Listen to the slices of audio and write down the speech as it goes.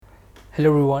Hello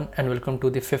everyone and welcome to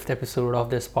the fifth episode of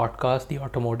this podcast, The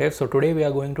Automotive. So today we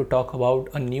are going to talk about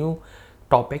a new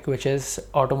topic which is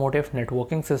automotive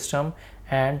networking system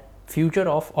and future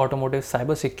of automotive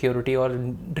cybersecurity or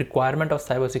requirement of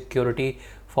cybersecurity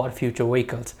for future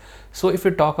vehicles. So if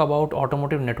we talk about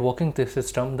automotive networking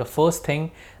system, the first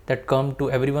thing that come to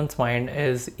everyone's mind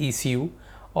is ECU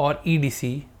or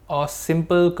EDC or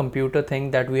simple computer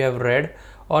thing that we have read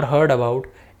or heard about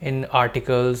in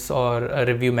articles or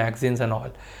review magazines and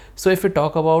all. So if we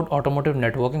talk about automotive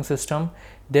networking system,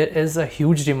 there is a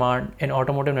huge demand in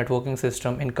automotive networking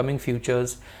system in coming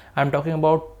futures. I'm talking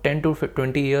about 10 to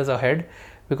 20 years ahead,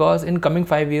 because in coming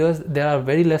 5 years there are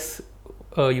very less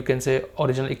you can say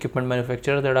original equipment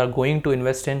manufacturers that are going to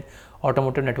invest in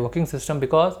automotive networking system,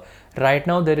 because right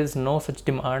now there is no such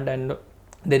demand and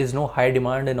there is no high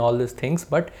demand in all these things.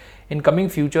 But in coming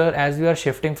future, as we are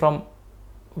shifting from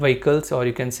vehicles, or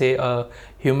you can say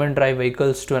human drive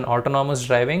vehicles, to an autonomous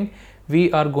driving,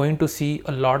 we are going to see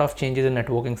a lot of changes in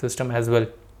networking system as well,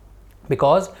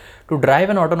 because to drive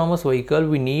an autonomous vehicle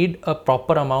we need a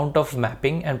proper amount of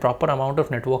mapping and proper amount of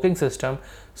networking system,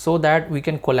 so that we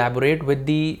can collaborate with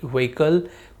the vehicle,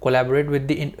 collaborate with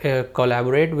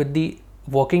the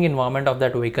working environment of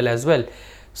that vehicle as well.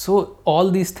 So all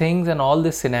these things and all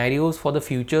these scenarios for the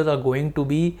futures are going to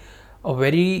be a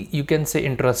very, you can say,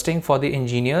 interesting for the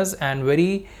engineers and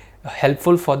very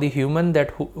helpful for the human that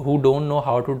who don't know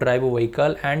how to drive a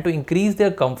vehicle. And to increase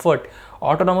their comfort,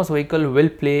 autonomous vehicle will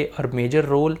play a major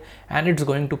role, and it's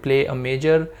going to play a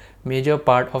major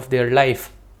part of their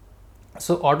life.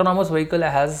 So autonomous vehicle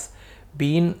has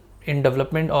been in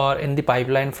development or in the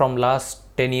pipeline from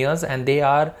last 10 years, and they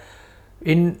are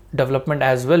in development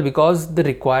as well, because the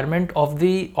requirement of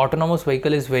the autonomous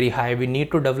vehicle is very high. We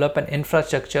need to develop an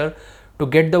infrastructure to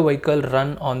get the vehicle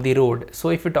run on the road. So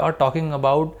if we are talking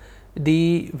about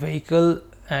the vehicle,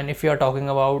 and if you are talking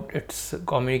about its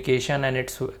communication and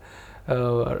its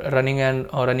running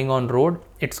on road,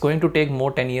 it's going to take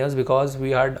more 10 years, because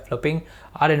we are developing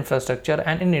our infrastructure,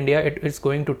 and in India it is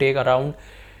going to take around,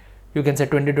 you can say,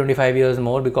 20-25 years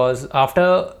more, because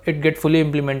after it get fully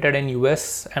implemented in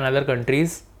US and other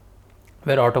countries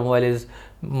where automobile is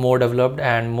more developed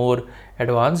and more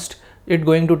advanced, it's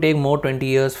going to take more 20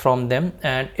 years from them.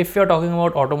 And if you're talking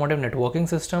about automotive networking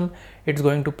system, it's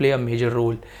going to play a major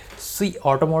role. See,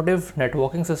 automotive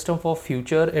networking system for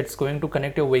future, it's going to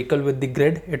connect your vehicle with the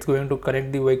grid, it's going to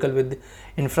connect the vehicle with the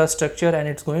infrastructure, and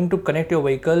it's going to connect your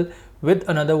vehicle with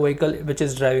another vehicle which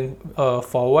is driving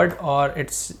forward, or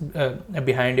it's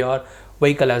behind your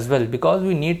vehicle as well, because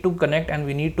we need to connect and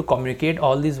we need to communicate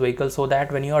all these vehicles, so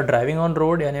that when you are driving on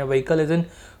road and your vehicle is in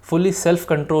fully self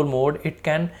control mode, it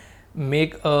can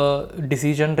make a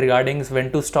decision regarding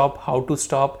when to stop, how to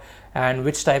stop, and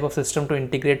which type of system to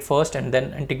integrate first and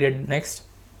then integrate next.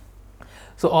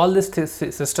 So all these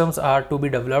systems are to be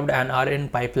developed and are in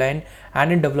pipeline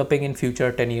and in developing in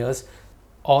future 10 years.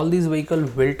 All these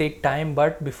vehicles will take time,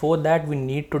 but before that we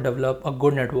need to develop a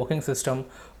good networking system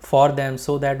for them,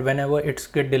 so that whenever it's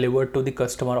get delivered to the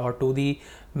customer or to the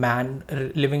man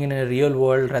living in a real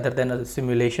world rather than a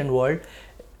simulation world,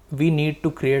 we need to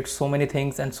create so many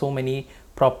things and so many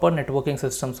proper networking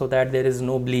systems, so that there is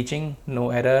no bleaching, no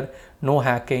error, no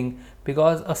hacking,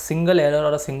 because a single error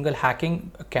or a single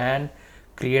hacking can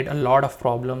create a lot of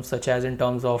problems, such as in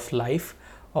terms of life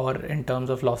or in terms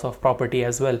of loss of property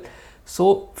as well.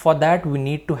 So for that we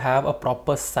need to have a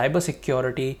proper cyber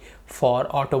security for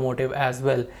automotive as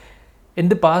well. In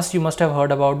the past, you must have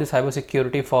heard about the cyber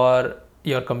security for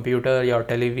your computer, your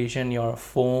television, your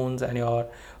phones, and your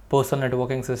personal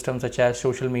networking systems, such as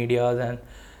social medias and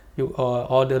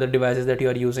all the other devices that you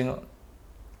are using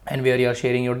and where you are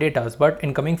sharing your data. But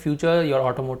in coming future, your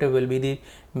automotive will be the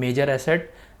major asset,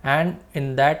 and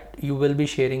in that you will be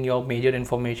sharing your major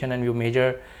information and your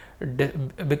major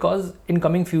because in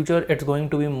coming future it's going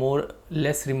to be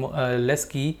less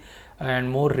key and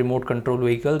more remote control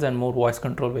vehicles and more voice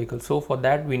control vehicles. So for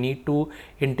that we need to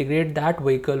integrate that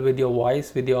vehicle with your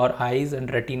voice, with your eyes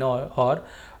and retina, or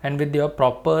and with your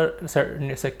proper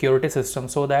security system,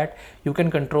 so that you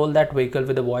can control that vehicle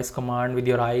with a voice command, with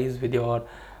your eyes, with your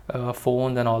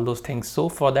phones and all those things. So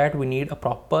for that we need a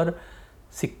proper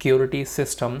security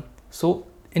system. So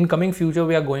in coming future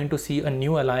we are going to see a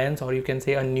new alliance, or you can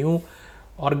say a new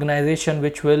organization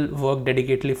which will work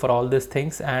dedicatedly for all these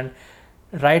things. And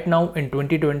right now in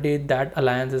 2020 that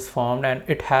alliance is formed, and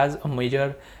it has a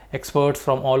major experts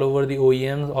from all over the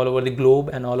OEMs all over the globe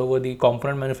and all over the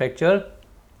component manufacturer,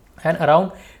 and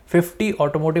around 50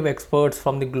 automotive experts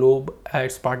from the globe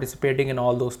is participating in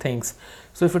all those things.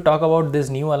 So if we talk about this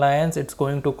new alliance, it's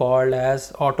going to call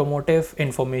as Automotive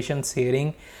Information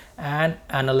Sharing and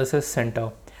Analysis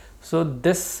Center. So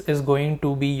this is going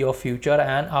to be your future,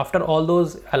 and after all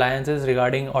those alliances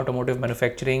regarding automotive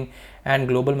manufacturing and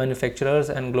global manufacturers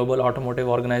and global automotive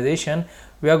organization,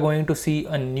 we are going to see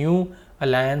a new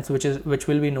alliance which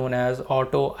will be known as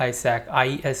Auto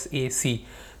ISAC.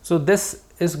 So this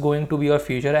is going to be your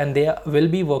future, and they will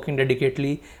be working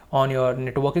dedicatedly on your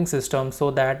networking system,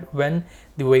 so that when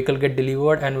the vehicle get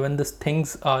delivered and when these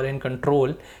things are in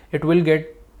control, it will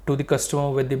get to the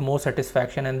customer with the more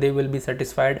satisfaction, and they will be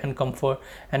satisfied and comfort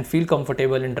and feel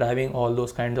comfortable in driving all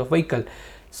those kinds of vehicle.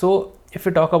 So if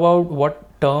we talk about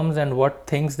what terms and what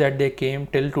things that they came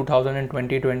till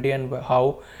 2020 and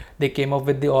how they came up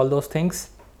with all those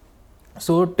things.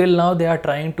 So till now they are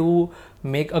trying to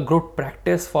make a good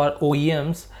practice for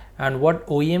OEMs and what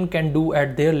OEM can do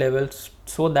at their levels,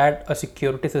 so that a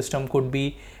security system could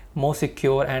be more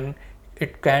secure and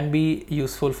it can be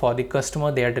useful for the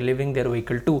customer they are delivering their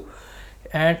vehicle to.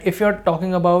 And if you're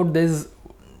talking about this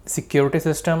security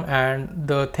system and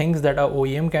the things that a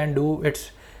OEM can do, it's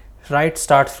right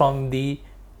starts from the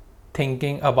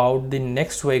thinking about the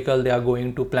next vehicle they are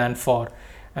going to plan for.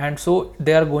 And so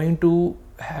they are going to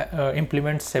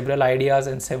implement several ideas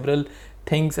and several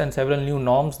things and several new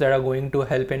norms that are going to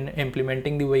help in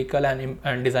implementing the vehicle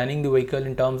and designing the vehicle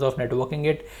in terms of networking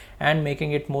it and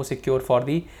making it more secure for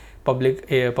the public.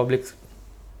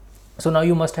 So now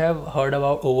you must have heard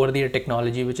about over the air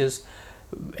technology, which is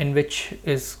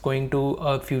going to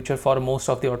a future for most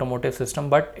of the automotive system,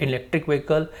 but electric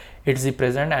vehicle, it's the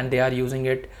present, and they are using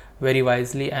it very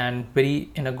wisely and very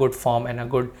in a good form and a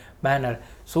good manner.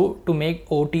 So to make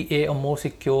OTA a more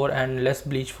secure and less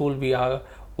bleachful, we are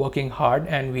working hard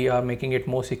and we are making it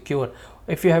more secure.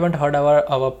 If you haven't heard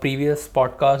our previous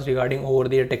podcast regarding over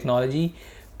the air technology,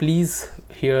 please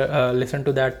listen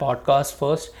to that podcast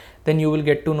first, then you will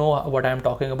get to know what I am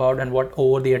talking about and what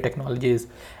over the air technology is.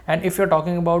 And if you're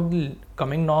talking about the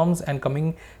coming norms and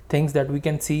coming things that we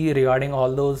can see regarding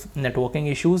all those networking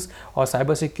issues or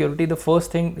cyber security, the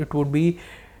first thing it would be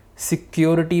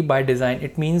security by design.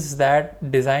 It means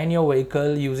that design your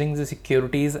vehicle using the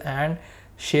securities and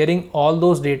sharing all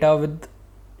those data with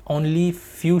only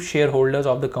few shareholders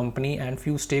of the company and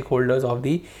few stakeholders of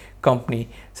the company.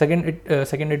 Second,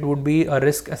 it would be a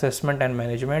risk assessment and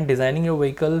management, designing your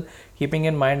vehicle keeping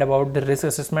in mind about the risk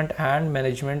assessment and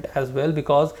management as well,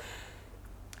 because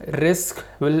risk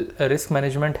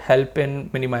management help in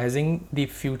minimizing the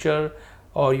future,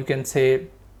 or you can say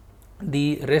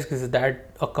the risks that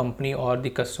a company or the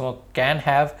customer can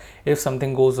have if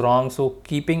something goes wrong. So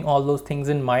keeping all those things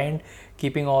in mind,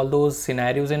 keeping all those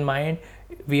scenarios in mind,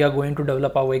 we are going to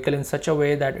develop our vehicle in such a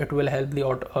way that it will help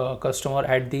the customer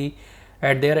at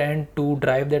their end to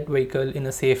drive that vehicle in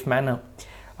a safe manner.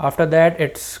 After that,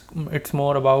 it's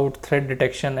more about threat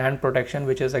detection and protection,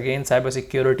 which is again cyber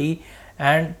security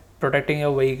and protecting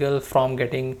your vehicle from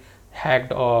getting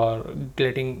hacked or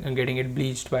getting it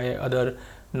bleached by other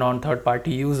non-third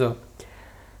party user.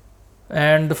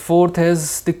 And the fourth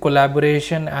is the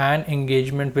collaboration and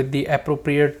engagement with the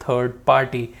appropriate third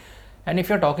party. And if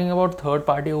you're talking about third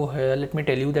party over here, let me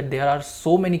tell you that there are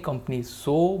so many companies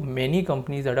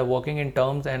that are working in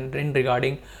terms and in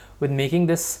regarding with making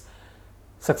this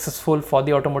successful for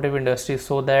the automotive industry,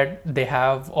 so that they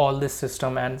have all this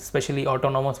system and especially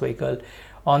autonomous vehicle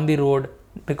on the road,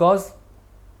 because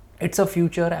it's a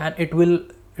future and it will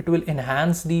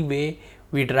enhance the way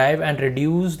we drive and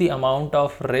reduce the amount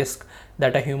of risk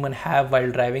that a human have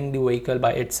while driving the vehicle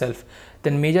by itself.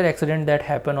 Then major accident that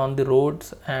happen on the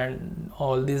roads and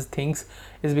all these things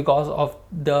is because of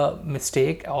the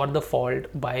mistake or the fault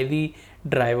by the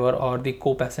driver or the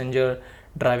co-passenger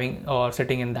driving or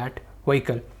sitting in that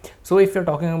vehicle. So if you're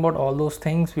talking about all those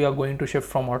things, we are going to shift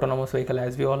from autonomous vehicle,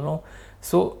 as we all know.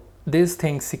 So these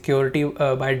things, security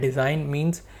by design,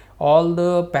 means all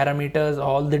the parameters,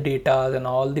 all the data and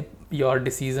all your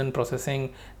decision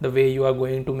processing, the way you are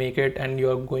going to make it and you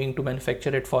are going to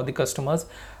manufacture it for the customers,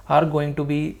 are going to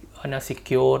be in a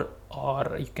secure,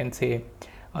 or you can say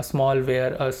a small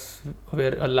where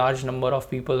a large number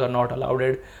of people are not allowed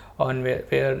it, on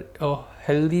where a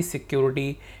healthy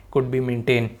security could be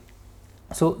maintained.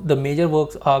 So the major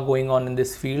works are going on in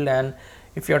this field. And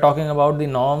if you're talking about the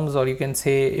norms, or you can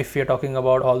say if you're talking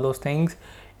about all those things,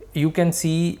 you can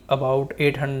see about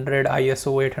 800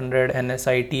 ISO 800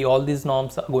 NSIT, all these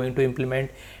norms are going to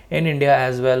implement in India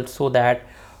as well, so that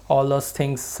all those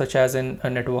things such as in a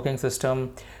networking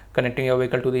system, connecting your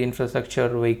vehicle to the infrastructure,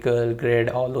 vehicle, grid,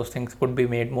 all those things could be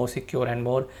made more secure and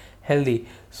more healthy.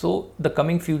 So the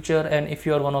coming future, and if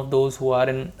you are one of those who are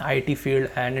in IT field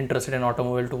and interested in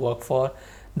automobile to work for,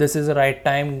 this is the right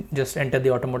time. Just enter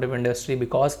the automotive industry,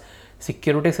 because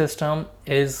security system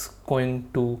is going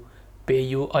to pay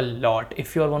you a lot.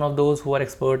 If you are one of those who are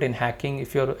expert in hacking,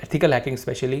 if you're ethical hacking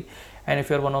especially, and if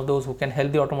you're one of those who can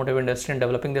help the automotive industry in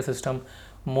developing the system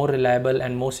more reliable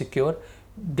and more secure,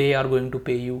 they are going to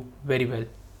pay you very well.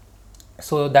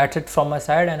 So that's it from my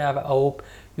side, and I hope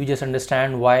you just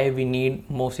understand why we need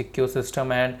more secure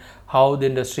system and how the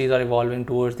industries are evolving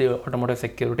towards the automotive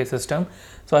security system.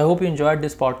 So I hope you enjoyed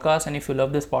this podcast, and if you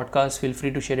love this podcast, feel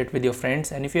free to share it with your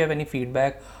friends. And if you have any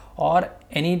feedback or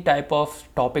any type of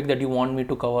topic that you want me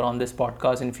to cover on this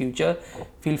podcast in future,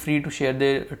 feel free to share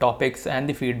the topics and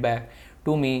the feedback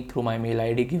to me through my mail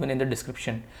ID given in the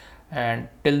description. And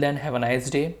till then, have a nice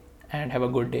day and have a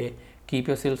good day. Keep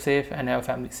yourself safe and have a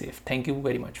family safe. Thank you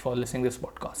very much for listening to this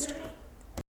podcast.